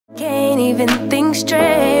even think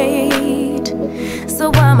straight.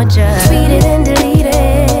 So I'ma just tweet it and delete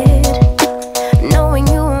it, knowing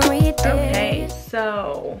you won't read it. Okay,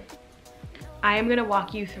 so I am gonna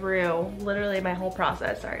walk you through literally my whole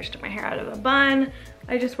process. Sorry, I just took my hair out of a bun.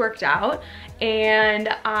 I just worked out, and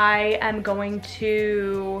I am going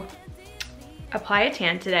to apply a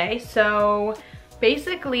tan today. So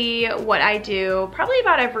basically what I do, probably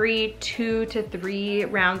about every 2 to 3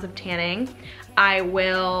 rounds of tanning, I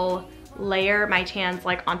will layer my tans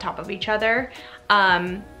like on top of each other.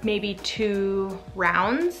 Maybe 2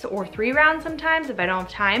 rounds or 3 rounds sometimes if I don't have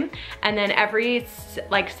time. And then every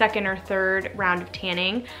like 2nd or 3rd round of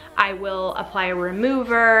tanning, I will apply a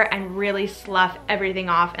remover and really slough everything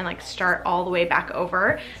off and like start all the way back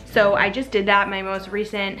over. So I just did that my most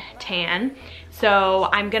recent tan. So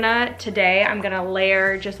today I'm gonna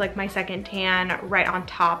layer just like my second tan right on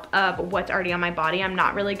top of what's already on my body. I'm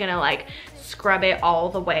not really gonna like scrub it all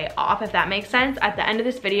the way off, if that makes sense. At the end of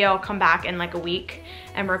this video, I'll come back in like a week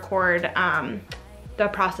and record the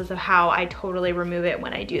process of how I totally remove it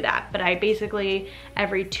when I do that. But I basically,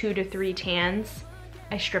 every 2 to 3 tans,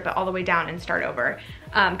 I strip it all the way down and start over.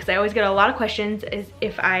 Because I always get a lot of questions is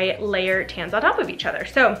if I layer tans on top of each other.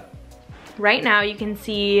 So right now you can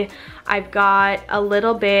see I've got a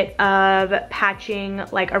little bit of patching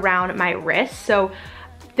like around my wrist. So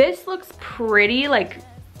this looks pretty like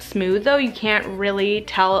smooth though. You can't really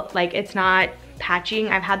tell, like it's not patching.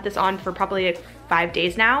 I've had this on for probably like 5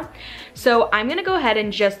 days now. So I'm gonna go ahead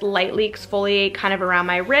and just lightly exfoliate kind of around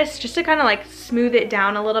my wrist just to kind of like smooth it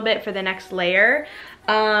down a little bit for the next layer.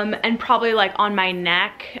 And probably like on my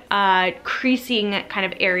neck, creasing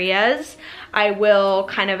kind of areas, I will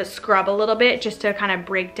kind of scrub a little bit just to kind of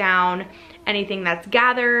break down anything that's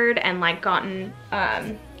gathered and like gotten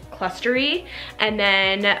clustery. And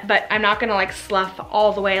then, but I'm not gonna like slough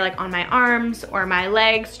all the way like on my arms or my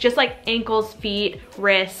legs, just like ankles, feet,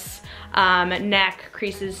 wrists, neck,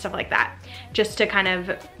 creases, stuff like that, just to kind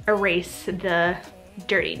of erase the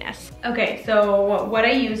dirtiness. Okay, so what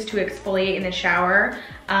I use to exfoliate in the shower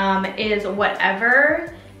is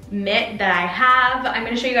whatever mitt that I have. I'm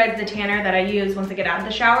gonna show you guys the tanner that I use once I get out of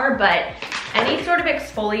the shower, but any sort of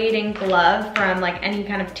exfoliating glove from like any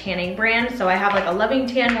kind of tanning brand. So I have like a Loving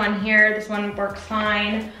Tan one here. This one works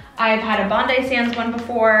fine. I've had a Bondi Sands one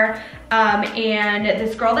before. And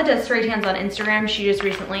this girl that does spray tans on Instagram, she just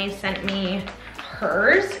recently sent me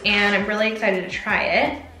hers and I'm really excited to try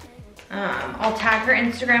it. I'll tag her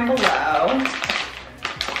Instagram below.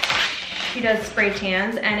 She does spray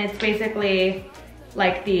tans and it's basically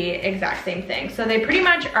like the exact same thing. So they pretty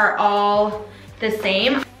much are all the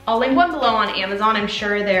same. I'll link one below on Amazon. I'm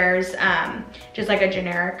sure there's just like a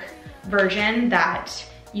generic version that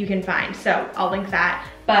you can find. So I'll link that.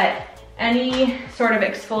 But any sort of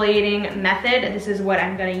exfoliating method, this is what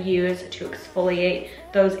I'm gonna use to exfoliate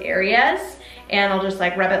those areas. And I'll just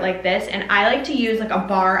like rub it like this. And I like to use like a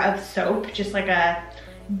bar of soap, just like a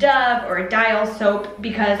Dove or a Dial soap,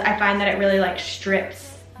 because I find that it really like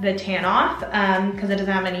strips the tan off because it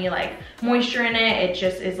doesn't have any like moisture in it. It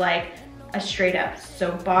just is like a straight up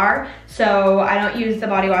soap bar. So I don't use the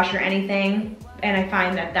body wash or anything, and I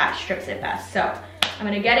find that that strips it best. So I'm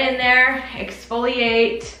gonna get in there,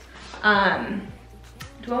 exfoliate. Do I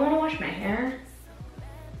wanna wash my hair?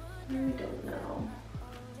 I don't know.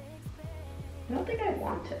 I don't think I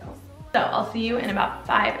want to. So I'll see you in about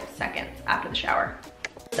 5 seconds after the shower.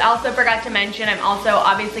 I also forgot to mention, I'm also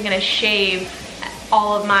obviously gonna shave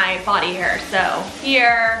all of my body hair. So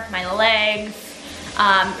here, my legs,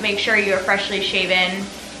 make sure you're freshly shaven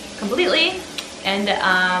completely. And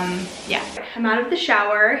yeah, I'm out of the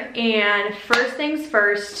shower, and first things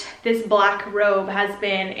first, this black robe has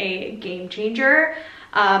been a game changer.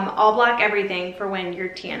 All black everything for when you're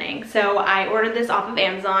tanning. So I ordered this off of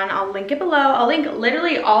Amazon. I'll link it below. I'll link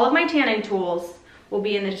literally all of my tanning tools will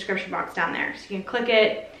be in the description box down there. So you can click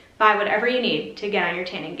it, buy whatever you need to get on your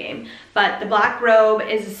tanning game. But the black robe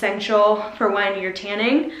is essential for when you're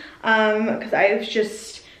tanning because I've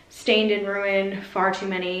just stained and ruined far too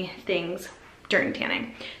many things during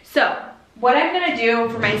tanning. So what I'm gonna do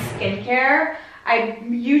for my skincare, I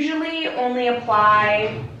usually only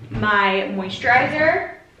apply my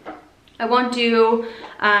moisturizer. I won't do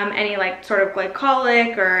any like sort of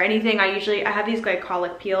glycolic or anything. I have these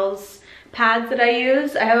glycolic peels pads that I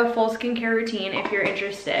use. I have a full skincare routine. If you're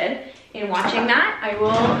interested in watching that, I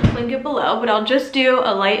will link it below, but I'll just do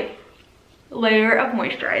a light layer of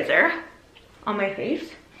moisturizer on my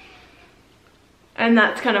face. And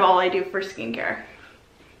that's kind of all I do for skincare.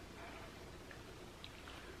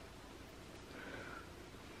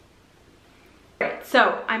 Right,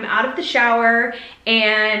 so I'm out of the shower,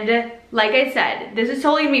 and like I said, this is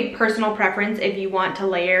totally gonna be personal preference if you want to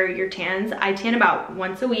layer your tans. I tan about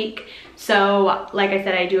once a week. So like I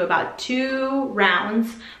said, I do about 2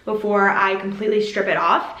 rounds before I completely strip it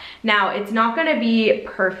off. Now it's not gonna be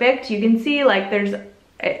perfect. You can see like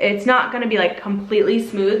it's not gonna be like completely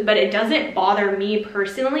smooth, but it doesn't bother me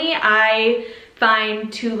personally. I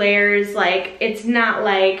find 2 layers, like it's not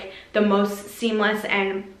like the most seamless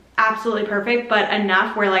and absolutely perfect, but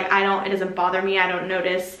enough where like it doesn't bother me. I don't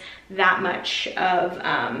notice that much of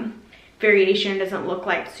variation. It doesn't look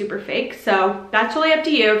like super fake. So that's totally up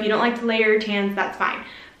to you. If you don't like to layer your tans, that's fine.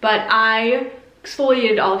 But I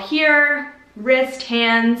exfoliated all here, wrist,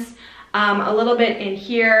 hands, a little bit in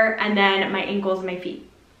here, and then my ankles and my feet.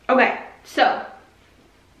 Okay, so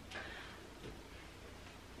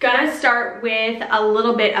gonna start with a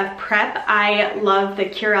little bit of prep. I love the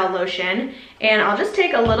Curel lotion, and I'll just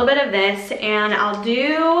take a little bit of this and I'll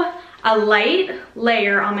do a light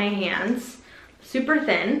layer on my hands, super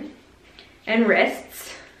thin, and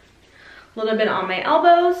wrists, a little bit on my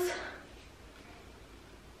elbows,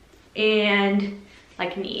 and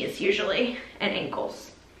like knees usually, and ankles.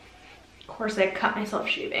 Of course, I cut myself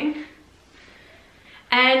shaving.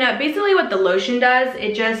 And basically what the lotion does,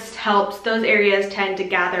 it just helps those areas tend to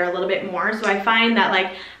gather a little bit more. So I find that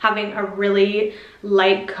like having a really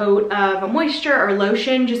light coat of a moisture or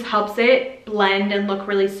lotion just helps it blend and look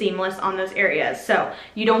really seamless on those areas. So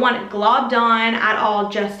you don't want it globbed on at all,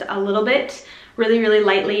 just a little bit, really, really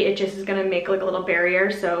lightly. It just is gonna make like a little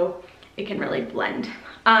barrier so it can really blend.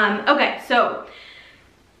 Okay, so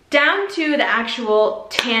down to the actual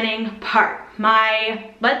tanning part.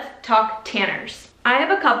 Let's talk tanners. I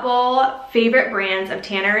have a couple favorite brands of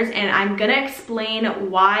tanners, and I'm gonna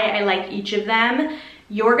explain why I like each of them.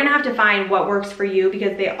 You're gonna have to find what works for you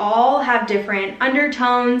because they all have different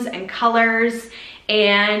undertones and colors,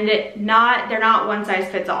 and they're not one size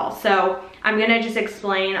fits all. So I'm gonna just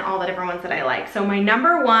explain all the different ones that I like. So my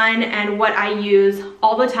number one, and what I use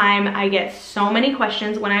all the time, I get so many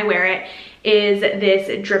questions when I wear it, is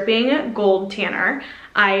this Dripping Gold Tanner.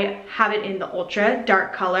 I have it in the ultra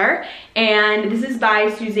dark color, and this is by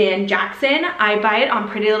Suzanne Jackson. I buy it on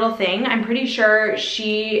Pretty Little Thing. I'm pretty sure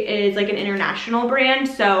she is like an international brand,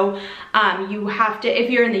 so you have to, if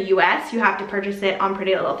you're in the US, you have to purchase it on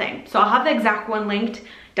Pretty Little Thing. So I'll have the exact one linked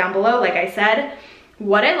down below, like I said.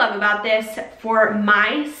 What I love about this, for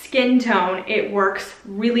my skin tone, it works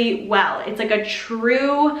really well. It's like a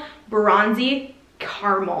true bronzy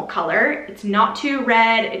caramel color. It's not too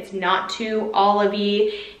red, it's not too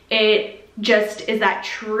olivey. It just is that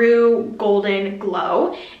true golden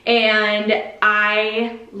glow, and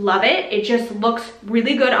I love it. It just looks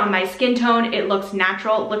really good on my skin tone. It looks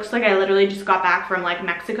natural. It looks like I literally just got back from like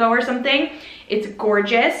Mexico or something. It's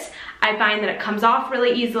gorgeous. I find that it comes off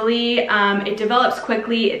really easily. It develops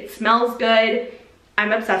quickly. It smells good.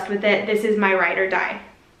 I'm obsessed with it. This is my ride or die.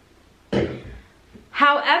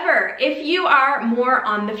 However, if you are more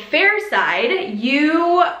on the fair side,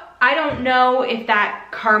 I don't know if that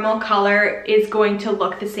caramel color is going to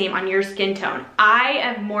look the same on your skin tone. I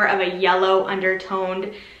have more of a yellow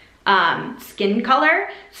undertoned skin color,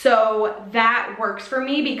 so that works for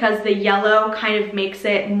me because the yellow kind of makes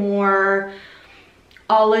it more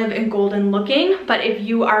olive and golden looking. But if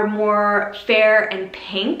you are more fair and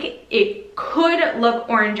pink, it could look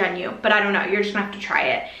orange on you, but I don't know. You're just gonna have to try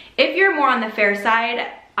it. If you're more on the fair side,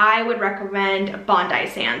 I would recommend Bondi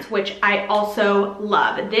Sands, which I also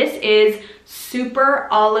love. This is super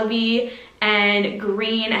olivey and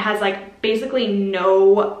green. It has like basically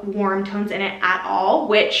no warm tones in it at all,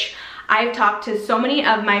 which I've talked to so many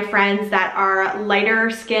of my friends that are lighter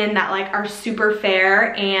skin, that like are super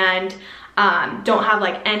fair and don't have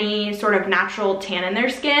like any sort of natural tan in their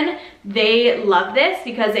skin. They love this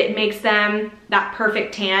because it makes them that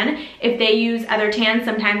perfect tan. If they use other tans,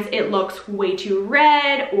 sometimes it looks way too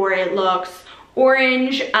red or it looks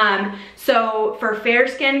orange. So for fair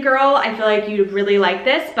skin girl, I feel like you'd really like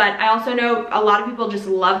this, but I also know a lot of people just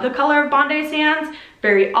love the color of Bondi Sands,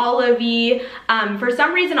 very olivey. For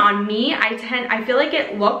some reason on me, I feel like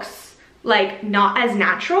it looks like not as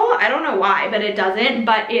natural. I don't know why, but it doesn't,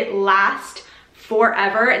 but it lasts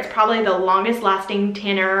forever. It's probably the longest lasting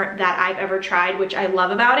tanner that I've ever tried, which I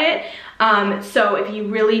love about it. So if you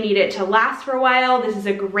really need it to last for a while, this is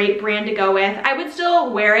a great brand to go with. I would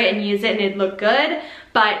still wear it and use it and it'd look good,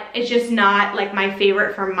 but it's just not like my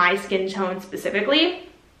favorite for my skin tone specifically.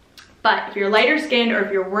 But if you're lighter skinned or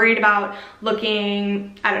if you're worried about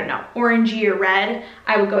looking, I don't know, orangey or red,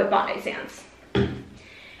 I would go with Bondi Sands.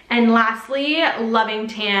 And lastly, Loving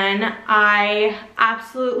Tan. I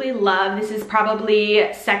absolutely love, this is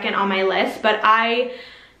probably second on my list, but I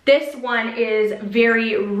This one is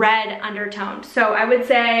very red undertoned. So I would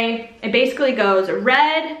say it basically goes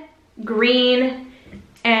red, green,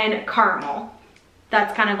 and caramel.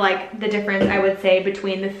 That's kind of like the difference I would say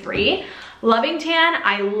between the three. Loving Tan,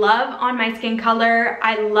 I love on my skin color.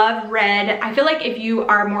 I love red. I feel like if you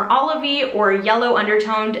are more olivey or yellow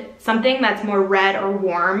undertoned, something that's more red or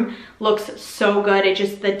warm looks so good. It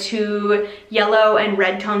just, the two yellow and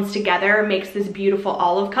red tones together makes this beautiful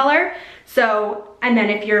olive color. So, and then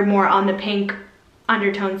if you're more on the pink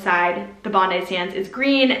undertone side, the Bondi Sands is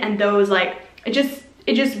green, and those like, it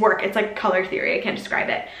just work. It's like color theory, I can't describe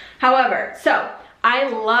it. However, so I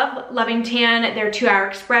love Loving Tan. Their 2 Hour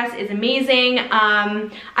Express is amazing.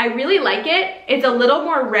 I really like it. It's a little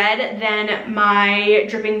more red than my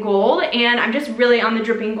Dripping Gold, and I'm just really on the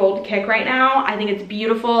Dripping Gold kick right now. I think it's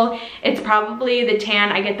beautiful. It's probably the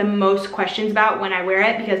tan I get the most questions about when I wear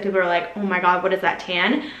it, because people are like, oh my God, what is that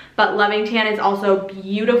tan? But Loving Tan is also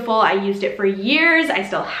beautiful. I used it for years. I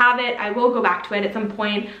still have it. I will go back to it at some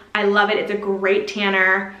point. I love it. It's a great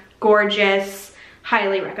tanner, gorgeous,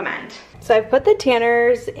 highly recommend. So I've put the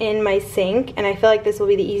tanners in my sink, and I feel like this will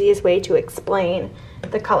be the easiest way to explain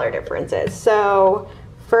the color differences. So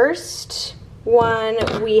first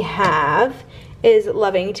one we have is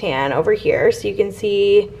Loving Tan over here. So you can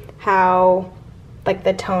see how like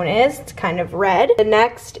the tone is, it's kind of red. The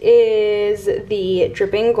next is the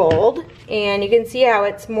Dripping Gold, and you can see how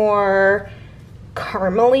it's more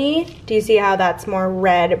caramely. Do you see how that's more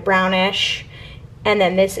red, brownish? And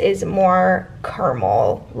then this is more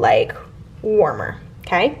caramel, like warmer,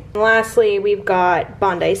 okay? And lastly, we've got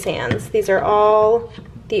Bondi Sands. These are all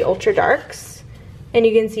the ultra darks, and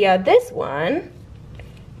you can see how this one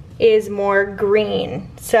is more green.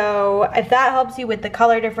 So if that helps you with the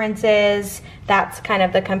color differences, that's kind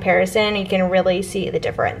of the comparison. You can really see the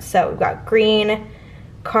difference. So we've got green,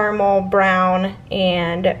 caramel brown,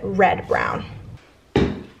 and red brown.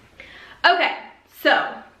 Okay,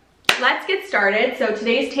 so let's get started. So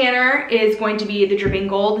today's tanner is going to be the Dripping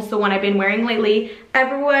Gold. This is the one I've been wearing lately.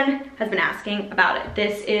 Everyone has been asking about it.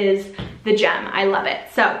 This is the gem. I love it.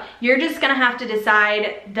 So you're just gonna have to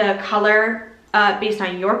decide the color based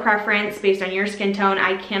on your preference, based on your skin tone.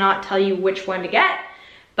 I cannot tell you which one to get,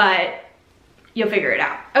 but you'll figure it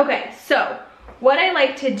out. Okay, so what I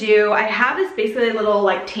like to do, I have this basically little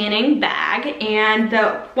like tanning bag, and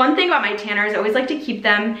the one thing about my tanners, I always like to keep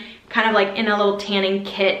them kind of like in a little tanning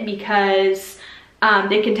kit, because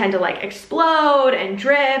they can tend to like explode and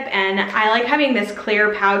drip, and I like having this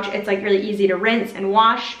clear pouch. It's like really easy to rinse and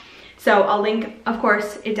wash. So I'll link, of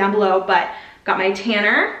course, it down below, but got my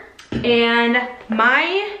tanner. And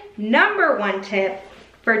my #1 tip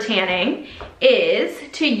for tanning is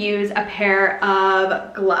to use a pair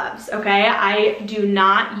of gloves, okay? I do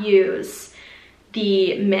not use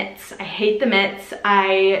the mitts. I hate the mitts.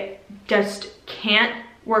 I just can't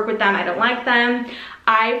work with them. I don't like them.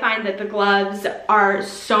 I find that the gloves are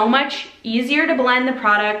so much easier to blend the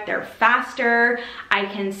product. They're faster. I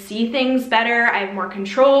can see things better. I have more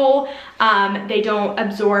control. They don't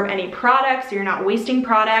absorb any product, so you're not wasting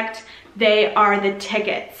product. They are the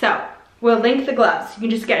ticket. So we'll link the gloves. You can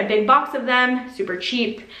just get a big box of them, super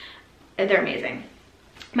cheap. They're amazing.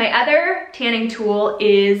 My other tanning tool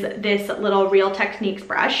is this little Real Techniques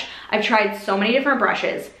brush. I've tried so many different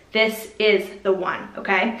brushes. This is the one,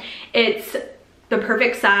 okay? It's the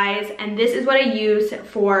perfect size, and this is what I use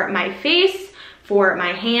for my face, for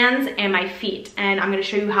my hands, and my feet. And I'm gonna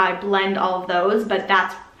show you how I blend all of those, but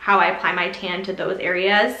that's how I apply my tan to those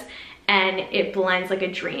areas, and it blends like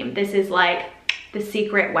a dream. This is like the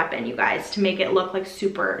secret weapon, you guys, to make it look like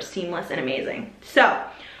super seamless and amazing. So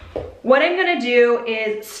what I'm gonna do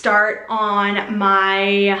is start on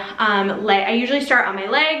my leg. I usually start on my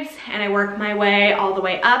legs, and I work my way all the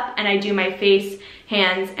way up, and I do my face,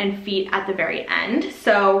 hands, and feet at the very end.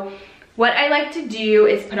 So what I like to do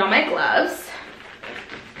is put on my gloves,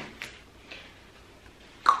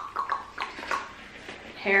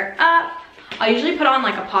 hair up. I'll usually put on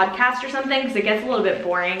like a podcast or something, because it gets a little bit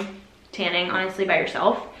boring tanning, honestly, by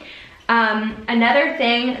yourself. Another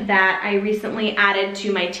thing that I recently added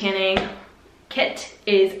to my tanning kit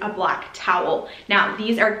is a black towel. Now,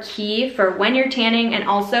 these are key for when you're tanning, and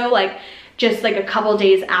also like just like a couple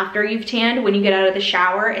days after you've tanned, when you get out of the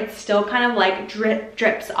shower, it still kind of like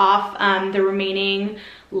drips off the remaining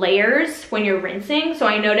layers when you're rinsing. So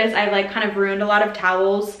I noticed I've like kind of ruined a lot of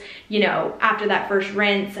towels, you know, after that first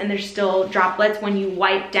rinse, and there's still droplets. When you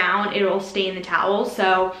wipe down, it'll stain the towel.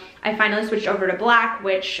 So I finally switched over to black,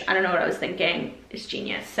 which I don't know what I was thinking, is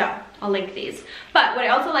genius. So I'll link these. But what I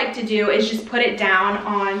also like to do is just put it down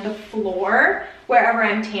on the floor wherever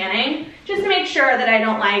I'm tanning. just to make sure that I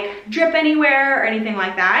don't like drip anywhere or anything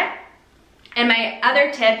like that. And my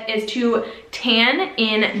other tip is to tan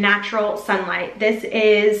in natural sunlight. This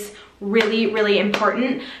is really, really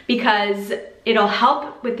important because it'll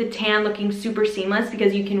help with the tan looking super seamless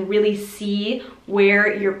because you can really see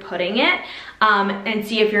where you're putting it and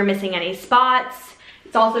see if you're missing any spots.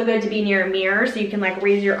 It's also good to be near a mirror so you can like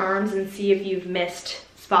raise your arms and see if you've missed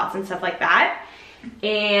spots and stuff like that.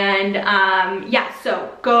 And yeah,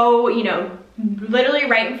 so go, you know, literally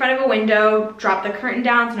right in front of a window, drop the curtain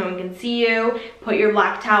down so no one can see you, put your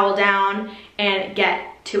black towel down and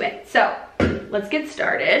get to it. So let's get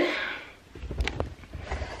started.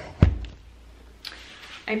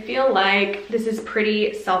 I feel like this is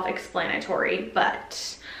pretty self-explanatory,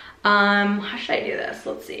 but how should I do this?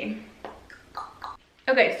 Let's see.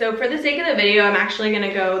 Okay, so for the sake of the video, I'm actually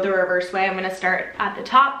gonna go the reverse way. I'm gonna start at the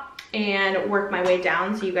top and work my way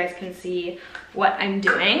down so you guys can see what I'm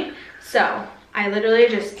doing. So I literally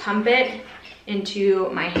just pump it into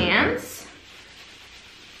my hands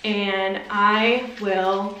and I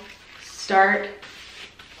will start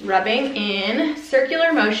rubbing in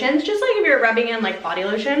circular motions, just like if you're rubbing in like body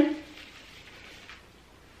lotion.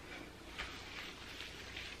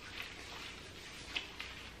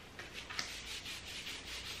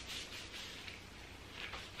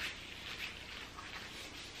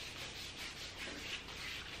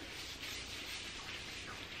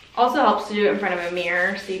 Also helps to do it in front of a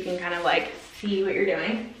mirror so you can kind of like see what you're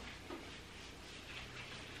doing.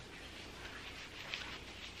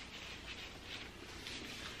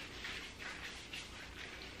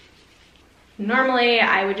 Normally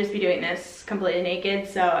I would just be doing this completely naked,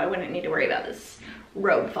 so I wouldn't need to worry about this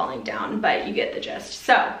robe falling down, but you get the gist.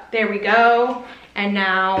 So there we go. And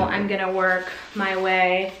now I'm gonna work my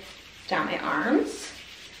way down my arms.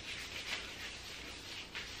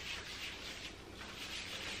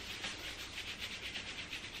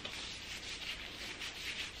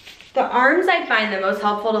 The arms I find the most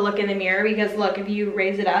helpful to look in the mirror because look, if you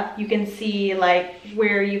raise it up, you can see like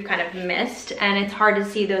where you've kind of missed and it's hard to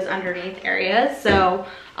see those underneath areas. So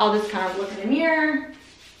I'll just kind of look in the mirror.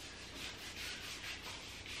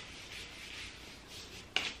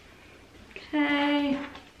 Okay.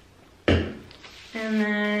 And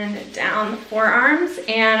then down the forearms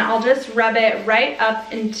and I'll just rub it right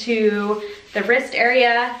up into the wrist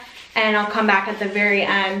area and I'll come back at the very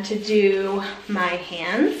end to do my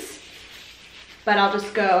hands. But I'll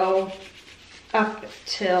just go up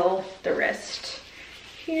till the wrist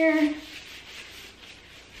here.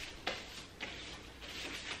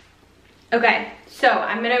 Okay, so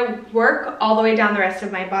I'm gonna work all the way down the rest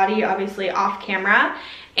of my body, obviously off camera.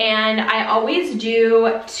 And I always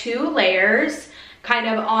do 2 layers kind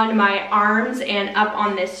of on my arms and up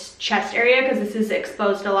on this chest area because this is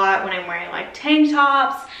exposed a lot when I'm wearing like tank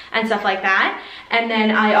tops and stuff like that. And then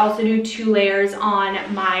I also do 2 layers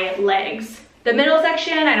on my legs. The middle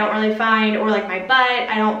section I don't really find, or like my butt,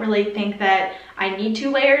 I don't really think that I need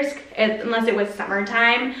 2 layers unless it was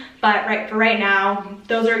summertime. But for right now,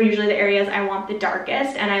 those are usually the areas I want the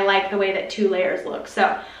darkest and I like the way that 2 layers look.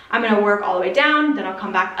 So I'm gonna work all the way down, then I'll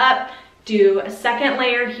come back up, do a second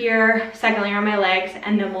layer here, second layer on my legs,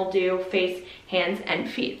 and then we'll do face, hands, and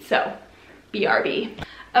feet. So BRB.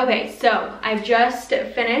 Okay, so I've just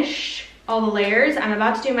finished all the layers. I'm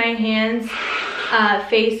about to do my hands,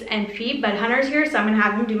 face, and feet, but Hunter's here, so I'm gonna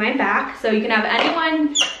have him do my back. So you can have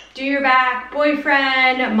anyone do your back,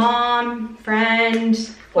 boyfriend, mom, friend,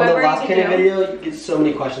 Well, whoever the last you Kenny do. video, you get so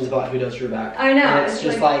many questions about who does your back. I know. And it's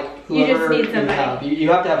just like you just whoever need you somebody. have. You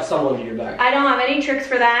have to have someone do your back. I don't have any tricks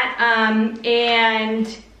for that.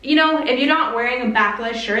 And you know, if you're not wearing a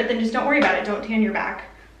backless shirt, then just don't worry about it. Don't tan your back.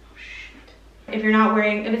 Oh, shit.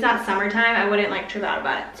 If it's not summertime, I wouldn't like trip out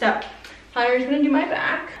about it. So Hunter's gonna do my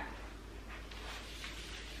back.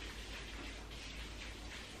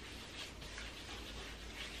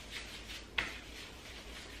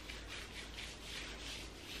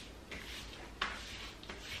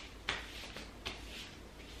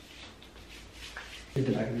 Hit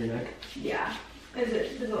the back of your neck. Yeah. Does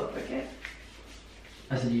it look like it?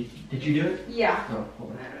 I said, did you do it? Yeah. Oh,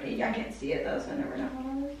 hold on. I can't see it though, so I never know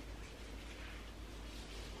what it is.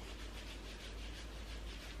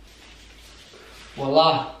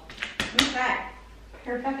 Voila. Okay.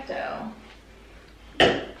 Perfecto.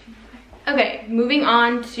 Okay, moving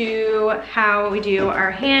on to how we do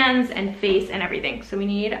our hands and face and everything. So we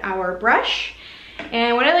need our brush.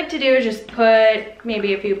 And what I like to do is just put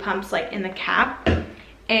maybe a few pumps like in the cap.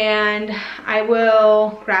 And I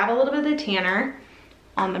will grab a little bit of the tanner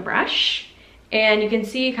on the brush. And you can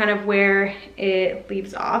see kind of where it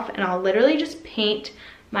leaves off. And I'll literally just paint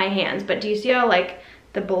my hands. But do you see how like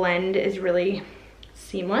the blend is really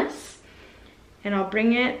seamless. And I'll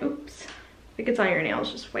bring it, oops, if it gets on your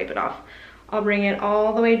nails, just wipe it off. I'll bring it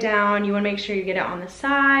all the way down. You wanna make sure you get it on the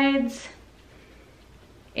sides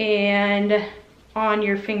and on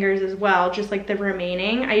your fingers as well, just like the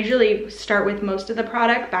remaining. I usually start with most of the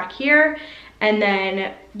product back here and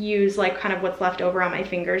then use like kind of what's left over on my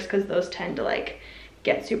fingers because those tend to like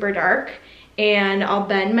get super dark. And I'll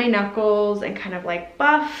bend my knuckles and kind of like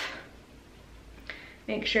buff.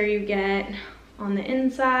 Make sure you get on the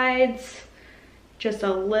insides just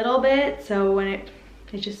a little bit so when it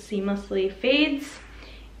just seamlessly fades.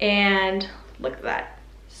 And look at that,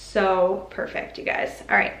 so perfect, you guys.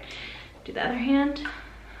 All right, do the other hand.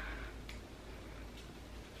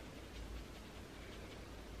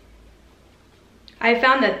 I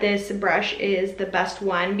found that this brush is the best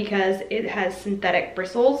one because it has synthetic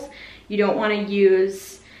bristles. You don't want to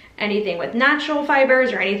use anything with natural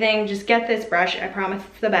fibers or anything. Just get this brush. I promise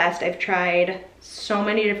it's the best. I've tried so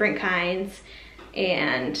many different kinds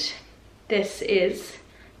and this is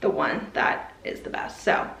the one that is the best.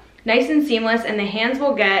 So nice and seamless, and the hands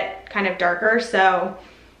will get kind of darker, so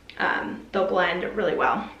they'll blend really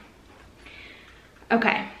well.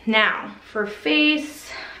 Okay, now for face,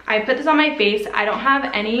 I put this on my face. I don't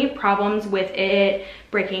have any problems with it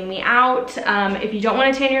breaking me out. If you don't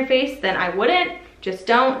want to tan your face, then I wouldn't, just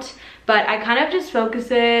don't. But I kind of just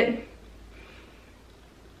focus it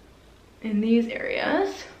in these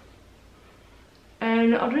areas.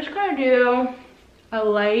 And I'll just kind of do a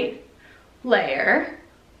light layer.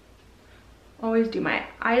 Always do my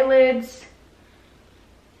eyelids.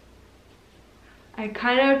 I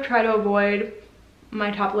kind of try to avoid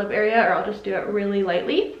my top lip area, or I'll just do it really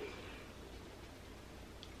lightly.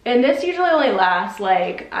 And this usually only lasts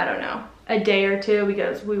like, I don't know, a day or two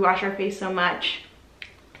because we wash our face so much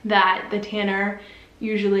that the tanner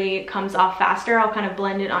usually comes off faster. I'll kind of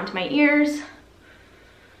blend it onto my ears.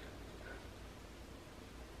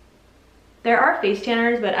 There are face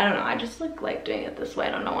tanners, but I don't know, I just like doing it this way, I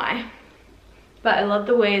don't know why. But I love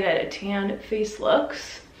the way that a tanned face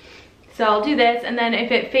looks. So I'll do this, and then if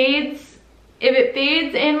it fades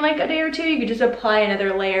in like a day or two, you could just apply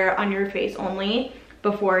another layer on your face only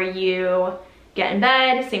before you get in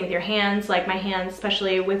bed. Same with your hands, like my hands,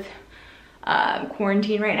 especially with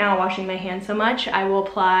quarantine right now, washing my hands so much, I will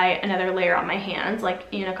apply another layer on my hands like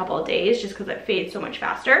in a couple of days just because it fades so much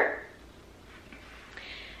faster.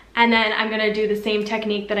 And then I'm gonna do the same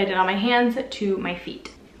technique that I did on my hands to my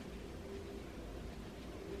feet.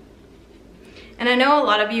 And I know a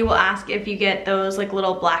lot of you will ask if you get those like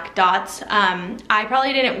little black dots. I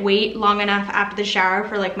probably didn't wait long enough after the shower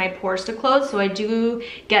for like my pores to close, so I do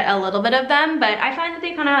get a little bit of them, but I find that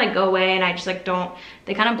they kind of like go away and I just like don't,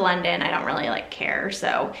 they kind of blend in. I don't really like care.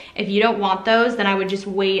 So if you don't want those, then I would just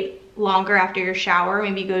wait longer after your shower.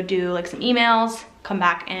 Maybe go do like some emails, come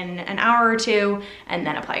back in an hour or two, and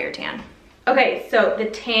then apply your tan. Okay, so the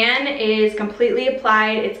tan is completely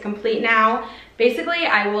applied. It's complete now. Basically,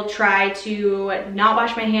 I will try to not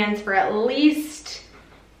wash my hands for at least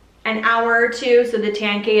an hour or two so the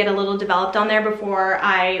tan can get a little developed on there before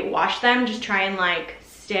I wash them. Just try and like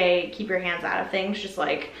keep your hands out of things. Just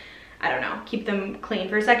like, I don't know, keep them clean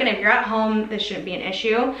for a second. If you're at home, this shouldn't be an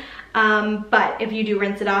issue. But if you do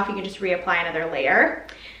rinse it off, you can just reapply another layer.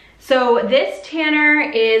 So this tanner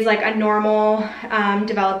is like a normal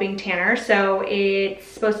developing tanner. So it's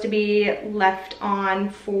supposed to be left on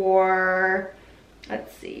for,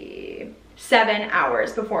 let's see, 7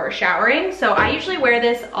 hours before showering. So I usually wear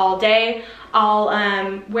this all day.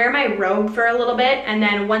 I'll wear my robe for a little bit, and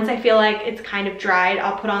then once I feel like it's kind of dried,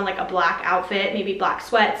 I'll put on like a black outfit, maybe black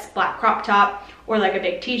sweats, black crop top, or like a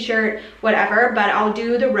big t-shirt, whatever. But I'll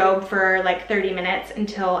do the robe for like 30 minutes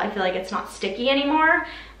until I feel like it's not sticky anymore,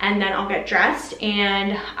 and then I'll get dressed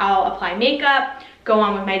and I'll apply makeup, go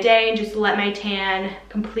on with my day, and just let my tan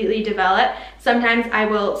completely develop. Sometimes I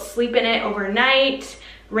will sleep in it overnight,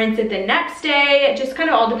 rinse it the next day. It just kind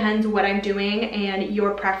of all depends what I'm doing and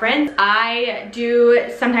your preference. I do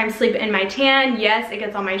sometimes sleep in my tan. Yes, it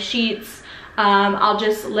gets on my sheets. I'll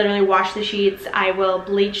just literally wash the sheets. I will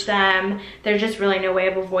bleach them. There's just really no way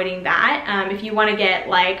of avoiding that. If you want to get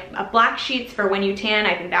like a black sheets for when you tan,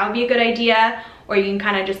 I think that would be a good idea. Or you can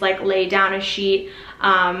kind of just like lay down a sheet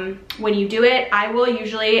when you do it. I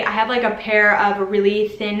have like a pair of really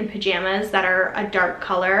thin pajamas that are a dark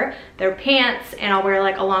color. They're pants, and I'll wear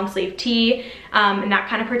like a long sleeve tee, and that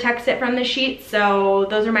kind of protects it from the sheets. So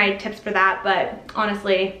those are my tips for that, but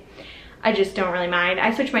honestly, I just don't really mind.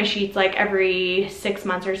 I switch my sheets like every 6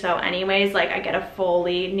 months or so anyways. Like I get a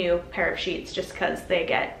fully new pair of sheets just because they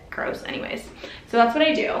get gross anyways. So that's what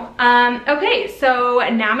I do. Okay, so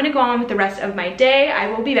now I'm gonna go on with the rest of my day. I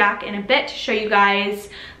will be back in a bit to show you guys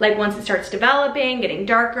like once it starts developing, getting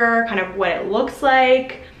darker, kind of what it looks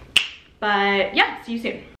like. But yeah, see you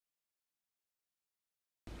soon.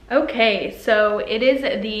 Okay, so it is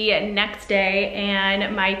the next day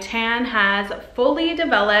and my tan has fully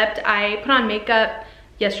developed. I put on makeup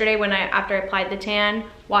yesterday after I applied the tan,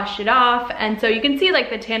 washed it off, and so you can see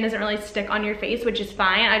like the tan doesn't really stick on your face, which is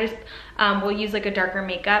fine. I just will use like a darker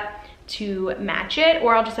makeup to match it,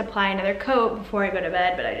 or I'll just apply another coat before I go to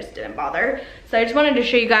bed, but I just didn't bother. So I just wanted to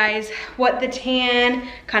show you guys what the tan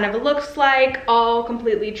kind of looks like, all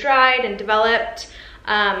completely dried and developed.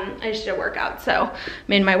 I just did a workout, so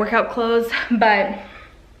I'm in my workout clothes, but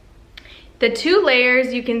the 2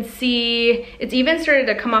 layers, you can see it's even started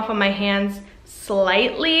to come off on my hands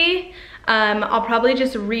slightly. I'll probably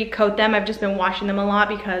just recoat them. I've just been washing them a lot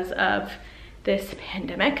because of this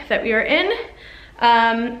pandemic that we are in.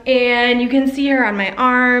 And you can see here on my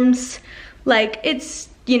arms, like it's,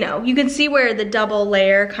 you know, you can see where the double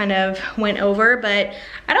layer kind of went over, but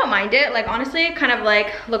I don't mind it. Like honestly, it kind of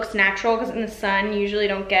like looks natural because in the sun, you usually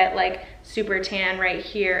don't get like super tan right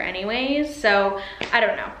here anyways. So I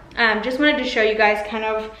don't know. Just wanted to show you guys kind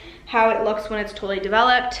of how it looks when it's totally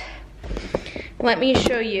developed. Let me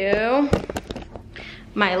show you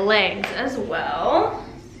my legs as well.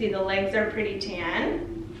 See, the legs are pretty tan.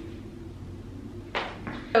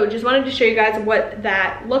 So just wanted to show you guys what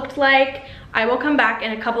that looked like. I will come back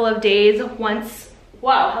in a couple of days once,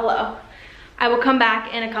 wow, hello. I will come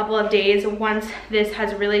back in a couple of days once this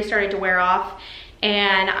has really started to wear off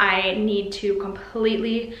and I need to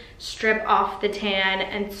completely strip off the tan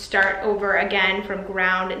and start over again from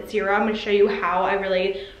ground zero. I'm gonna show you how I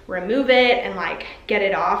really remove it and like get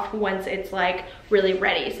it off once it's like really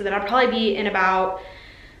ready. So that'll probably be in about,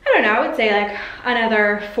 I don't know, I would say like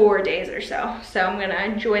another 4 days or so. So I'm gonna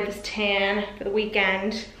enjoy this tan for the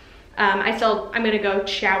weekend. I'm gonna go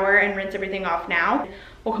shower and rinse everything off now.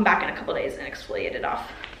 We'll come back in a couple days and exfoliate it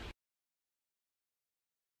off.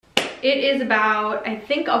 It is about, I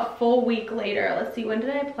think, a full week later. Let's see, when did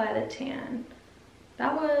I apply the tan?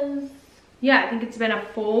 That was, yeah, I think it's been a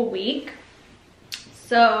full week.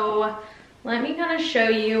 So let me kind of show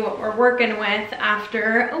you what we're working with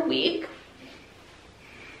after a week.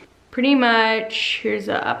 Pretty much, here's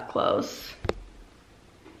a up close.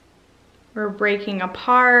 We're breaking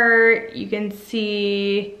apart. You can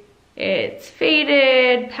see it's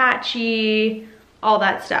faded, patchy, all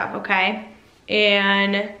that stuff, okay?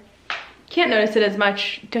 And can't notice it as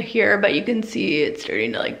much to here, but you can see it's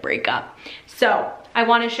starting to like break up. So I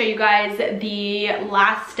want to show you guys the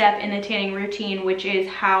last step in the tanning routine, which is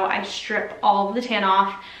how I strip all of the tan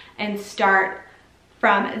off and start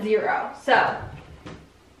from zero. So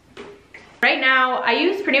right now I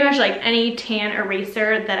use pretty much like any tan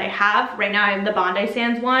eraser that I have. Right now I have the Bondi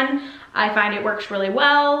Sands one. I find it works really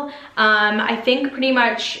well. I think pretty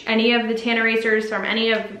much any of the tan erasers from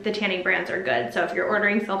any of the tanning brands are good. So if you're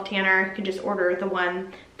ordering self-tanner, you can just order the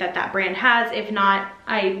one that that brand has. If not,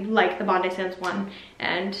 I like the Bondi Sands one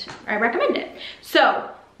and I recommend it. So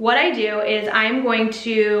what I do is I'm going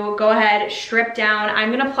to go ahead, strip down.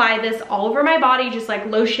 I'm gonna apply this all over my body, just like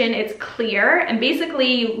lotion. It's clear, and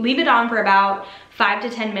basically you leave it on for about 5 to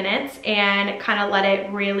 10 minutes and kind of let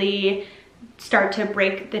it really start to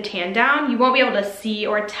break the tan down. You won't be able to see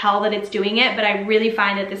or tell that it's doing it, but I really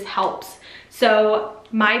find that this helps. So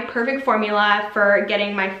my perfect formula for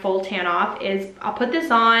getting my full tan off is I'll put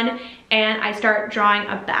this on and I start drawing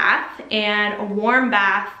a bath, and a warm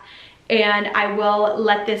bath, and I will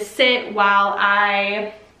let this sit while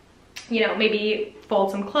I, you know, maybe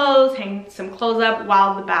fold some clothes, hang some clothes up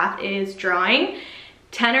while the bath is drying.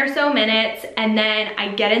 10 or so minutes, and then I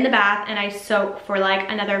get in the bath and I soak for like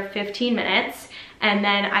another 15 minutes, and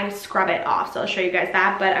then I scrub it off. So I'll show you guys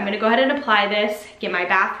that, but I'm gonna go ahead and apply this, get my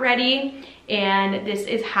bath ready, and this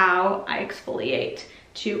is how I exfoliate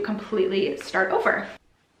to completely start over.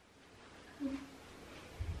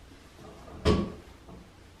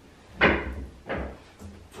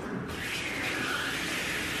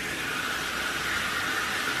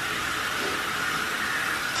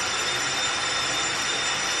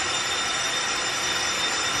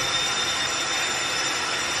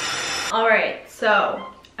 All right, so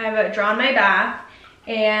I've drawn my bath,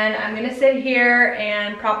 and I'm gonna sit here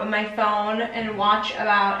and prop up my phone and watch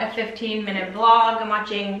about a 15-minute vlog. I'm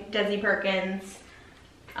watching Desi Perkins'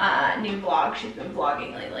 new vlog. She's been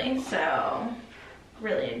vlogging lately, so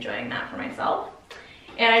really enjoying that for myself.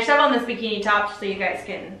 And I just have on this bikini top so you guys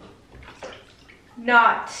can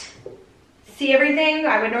not see everything.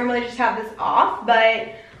 I would normally just have this off,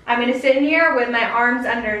 but I'm gonna sit in here with my arms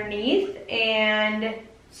underneath and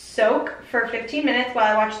soak for 15 minutes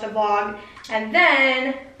while I watch the vlog. And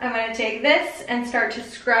then I'm gonna take this and start to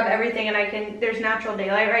scrub everything, and there's natural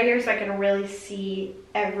daylight right here, so I can really see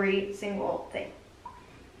every single thing.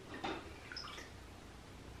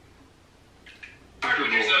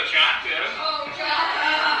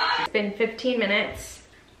 It's been 15 minutes.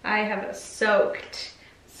 I have soaked.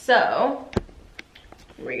 So,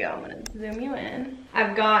 here we go. I'm gonna zoom you in.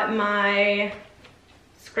 I've got my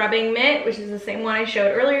scrubbing mitt, which is the same one I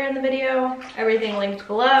showed earlier in the video. Everything linked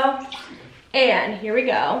below. And here we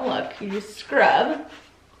go. Look, you just scrub.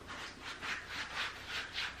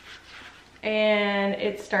 And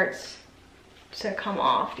it starts to come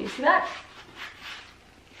off. Do you see that?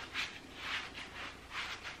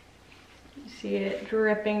 You see it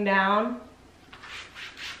dripping down?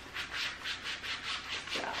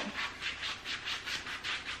 So,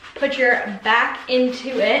 put your back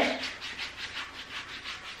into it.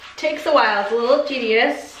 Takes a while, it's a little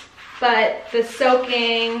tedious, but the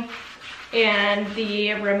soaking and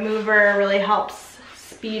the remover really helps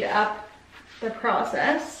speed up the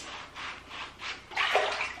process.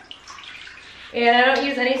 And I don't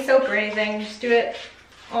use any soap or anything, just do it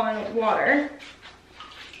on water.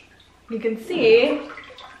 You can see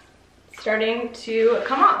it's starting to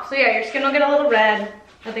come off. So yeah, your skin will get a little red.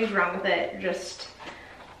 Nothing's wrong with it, just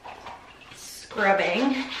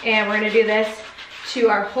scrubbing. And we're gonna do this to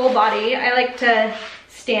our whole body. I like to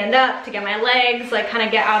stand up to get my legs, like kind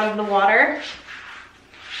of get out of the water.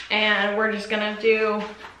 And we're just gonna do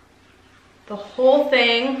the whole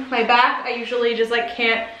thing. My back, I usually just like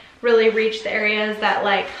can't really reach the areas that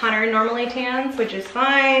like Hunter normally tans, which is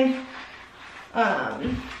fine.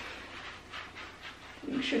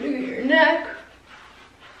 You should do your neck.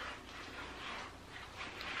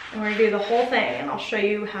 And we're gonna do the whole thing, and I'll show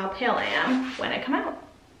you how pale I am when I come out.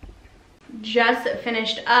 Just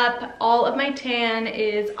finished up. All of my tan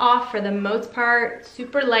is off for the most part,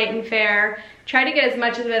 super light and fair. Try to get as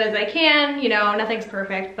much of it as I can, you know, nothing's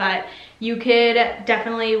perfect, but you could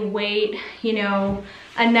definitely wait, you know,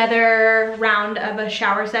 another round of a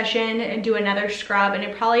shower session and do another scrub, and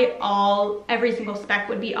it probably every single speck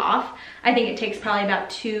would be off. I think it takes probably about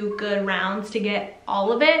 2 good rounds to get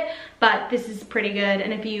all of it, but this is pretty good.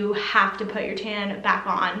 And if you have to put your tan back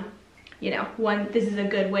on, you know, this is a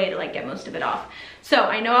good way to like get most of it off. So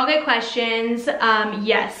I know I'll get questions.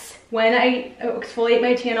 Yes, when I exfoliate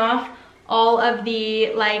my tan off, all of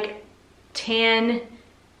the like tan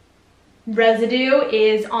residue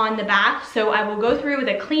is on the back. So I will go through with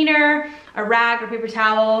a cleaner, a rag or paper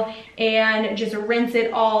towel, and just rinse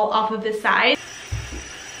it all off of the side.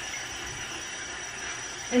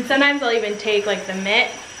 And sometimes I'll even take like the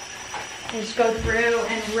mitt and just go through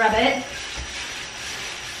and rub it.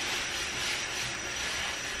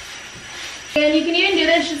 And you can even do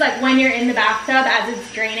this just like when you're in the bathtub as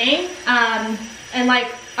it's draining. And like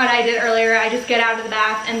what I did earlier, I just get out of the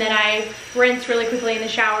bath and then I rinse really quickly in the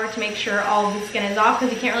shower to make sure all of the skin is off,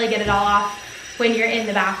 because you can't really get it all off when you're in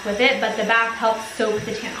the bath with it, but the bath helps soak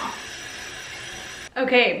the tan off.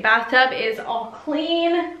 Okay, bathtub is all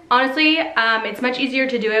clean. Honestly, it's much easier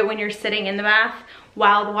to do it when you're sitting in the bath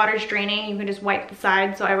while the water's draining. You can just wipe the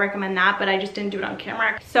side, so I recommend that, but I just didn't do it on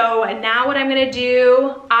camera. So now what I'm gonna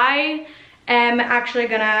do, I am actually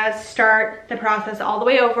gonna start the process all the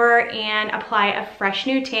way over and apply a fresh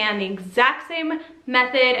new tan, the exact same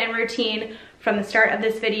method and routine from the start of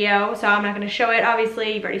this video. So I'm not gonna show it,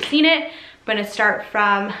 obviously, you've already seen it. I'm gonna start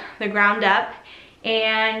from the ground up.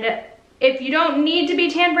 And if you don't need to be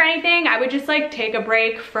tan for anything, I would just like take a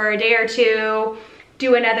break for a day or two,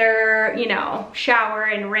 do another, you know, shower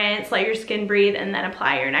and rinse, let your skin breathe, and then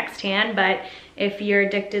apply your next tan. But if you're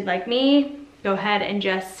addicted like me, go ahead and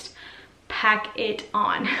just pack it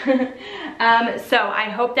on. So I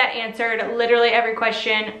hope that answered literally every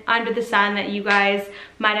question under the sun that you guys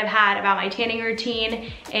might have had about my tanning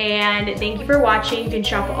routine. And thank you for watching. You can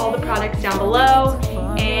shop all the products down below,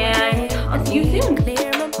 and I'll see you soon.